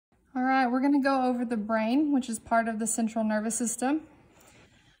right, we're going to go over the brain, which is part of the central nervous system.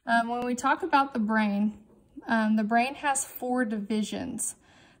 When we talk about the brain has 4 divisions.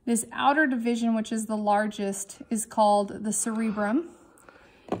 This outer division, which is the largest, is called the cerebrum.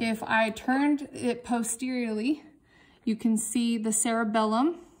 If I turned it posteriorly, you can see the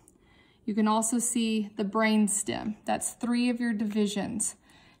cerebellum. You can also see the brain stem. That's 3 of your divisions.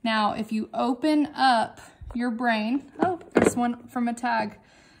 Now, if you open up your brain, oh, there's one from a tag.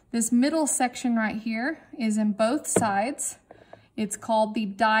 This middle section right here is in both sides. It's called the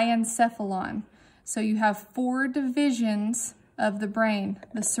diencephalon. So you have 4 divisions of the brain.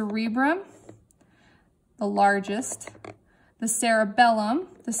 The cerebrum, the largest, the cerebellum,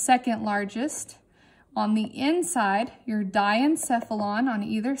 the second largest. On the inside, your diencephalon on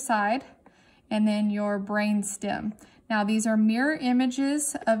either side, and then your brain stem. Now these are mirror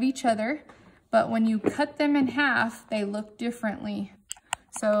images of each other, but when you cut them in half, they look differently.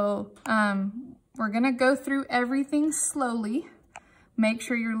 So we're gonna go through everything slowly. Make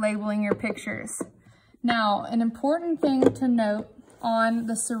sure you're labeling your pictures. Now, an important thing to note on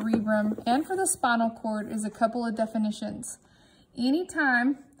the cerebrum and for the spinal cord is a couple of definitions.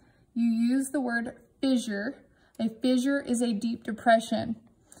 Anytime you use the word fissure, a fissure is a deep depression.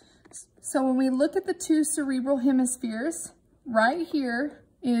 So when we look at the 2 cerebral hemispheres, right here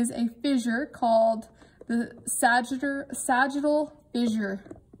is a fissure called the sagittal fissure.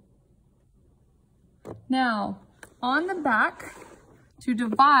 Now, on the back, to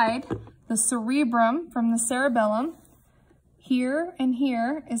divide the cerebrum from the cerebellum, here and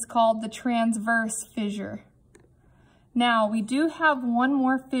here is called the transverse fissure. Now, we do have one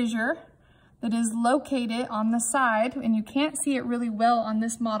more fissure that is located on the side, and you can't see it really well on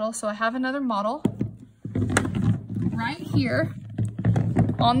this model, so I have another model. Right here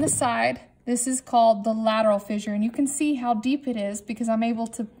on the side, this is called the lateral fissure, and you can see how deep it is because I'm able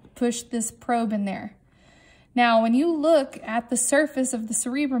to push this probe in there. Now, when you look at the surface of the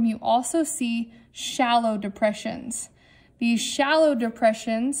cerebrum, you also see shallow depressions. These shallow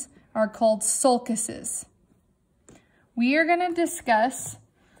depressions are called sulcuses. We are going to discuss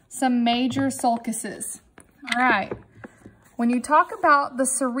some major sulcuses. All right. When you talk about the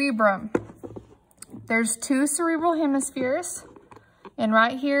cerebrum, there's 2 cerebral hemispheres, and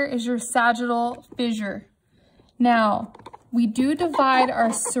right here is your sagittal fissure. Now, we do divide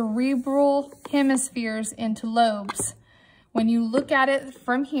our cerebral hemispheres into lobes. When you look at it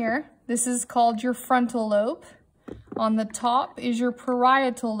from here, this is called your frontal lobe. On the top is your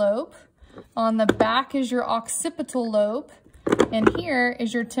parietal lobe. On the back is your occipital lobe. And here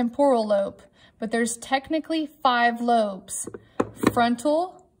is your temporal lobe. But there's technically 5 lobes.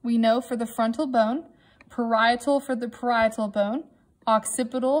 Frontal, we know for the frontal bone. Parietal for the parietal bone.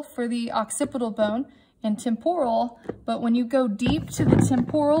 Occipital for the occipital bone. And temporal, but when you go deep to the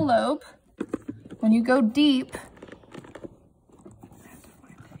temporal lobe,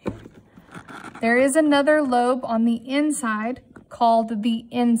 there is another lobe on the inside called the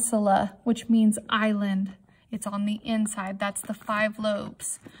insula, which means island. It's on the inside. That's the 5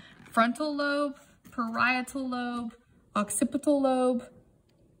 lobes. Frontal lobe, parietal lobe, occipital lobe,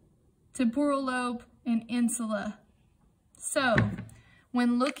 temporal lobe, and insula. So,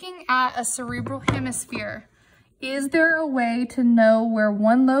 when looking at a cerebral hemisphere, is there a way to know where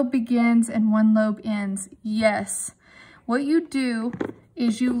one lobe begins and one lobe ends? Yes. What you do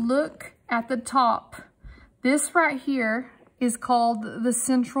is you look at the top. This right here is called the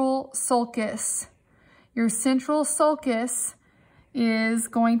central sulcus. Your central sulcus is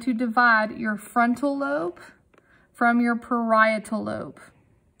going to divide your frontal lobe from your parietal lobe.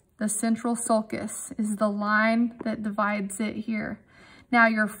 The central sulcus is the line that divides it here. Now,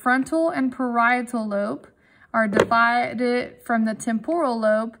 your frontal and parietal lobe are divided from the temporal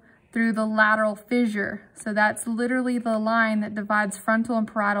lobe through the lateral fissure. So that's literally the line that divides frontal and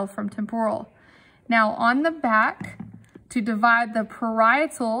parietal from temporal. Now, on the back, to divide the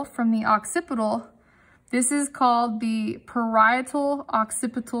parietal from the occipital, this is called the parietal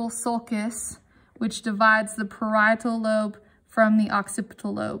occipital sulcus, which divides the parietal lobe from the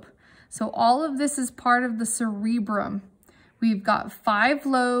occipital lobe. So all of this is part of the cerebrum. We've got 5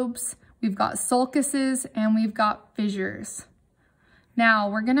 lobes, we've got sulcuses, and we've got fissures. Now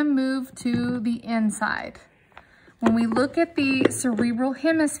we're gonna move to the inside. When we look at the cerebral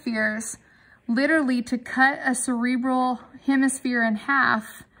hemispheres, literally to cut a cerebral hemisphere in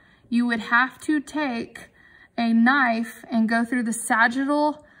half, you would have to take a knife and go through the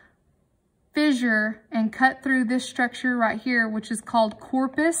sagittal fissure and cut through this structure right here, which is called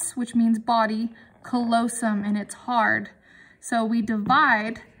corpus, which means body, callosum, and it's hard. So we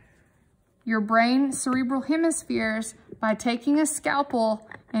divide your brain cerebral hemispheres by taking a scalpel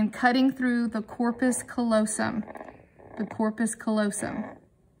and cutting through the corpus callosum. The corpus callosum.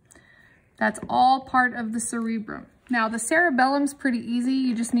 That's all part of the cerebrum. Now the cerebellum's pretty easy.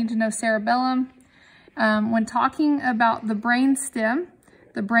 You just need to know cerebellum. When talking about the brainstem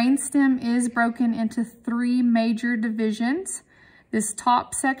is broken into 3 major divisions. This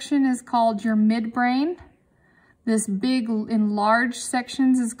top section is called your midbrain. This big enlarged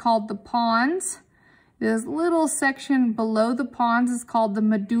sections is called the pons. This little section below the pons is called the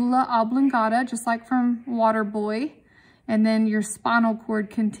medulla oblongata, just like from Waterboy. And then your spinal cord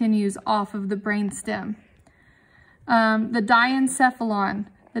continues off of the brainstem. The diencephalon.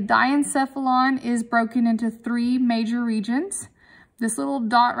 The diencephalon is broken into 3 major regions. This little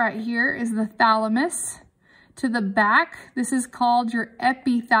dot right here is the thalamus. To the back, this is called your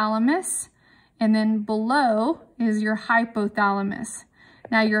epithalamus. And then below is your hypothalamus.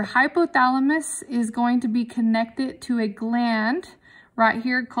 Now your hypothalamus is going to be connected to a gland right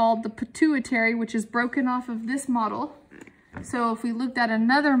here called the pituitary, which is broken off of this model. So if we looked at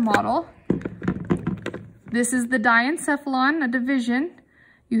another model, this is the diencephalon, a division.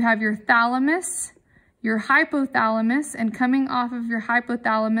 You have your thalamus, your hypothalamus, and coming off of your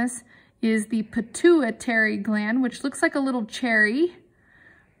hypothalamus is the pituitary gland, which looks like a little cherry.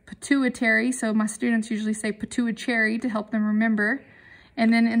 Pituitary, so my students usually say pituitary to help them remember.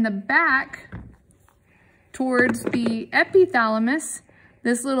 And then in the back, towards the epithalamus,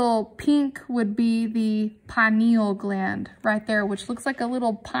 this little pink would be the pineal gland right there, which looks like a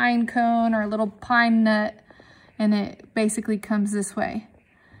little pine cone or a little pine nut, and it basically comes this way.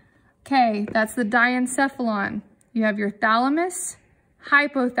 Okay, that's the diencephalon. You have your thalamus,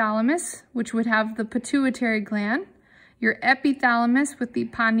 hypothalamus, which would have the pituitary gland, your epithalamus with the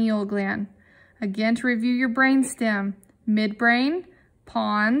pineal gland. Again, to review your brainstem, midbrain,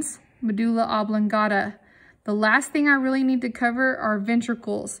 pons, medulla oblongata. The last thing I really need to cover are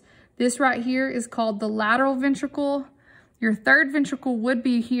ventricles. This right here is called the lateral ventricle. Your third ventricle would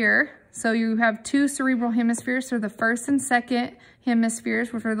be here. So you have 2 cerebral hemispheres, so the first and second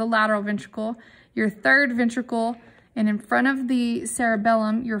hemispheres, which are the lateral ventricle. Your third ventricle, and in front of the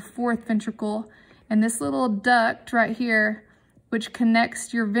cerebellum, your 4th ventricle. And this little duct right here, which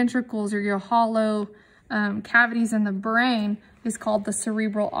connects your ventricles or your hollow cavities in the brain, is called the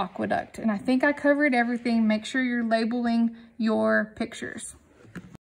cerebral aqueduct. And I think I covered everything. Make sure you're labeling your pictures.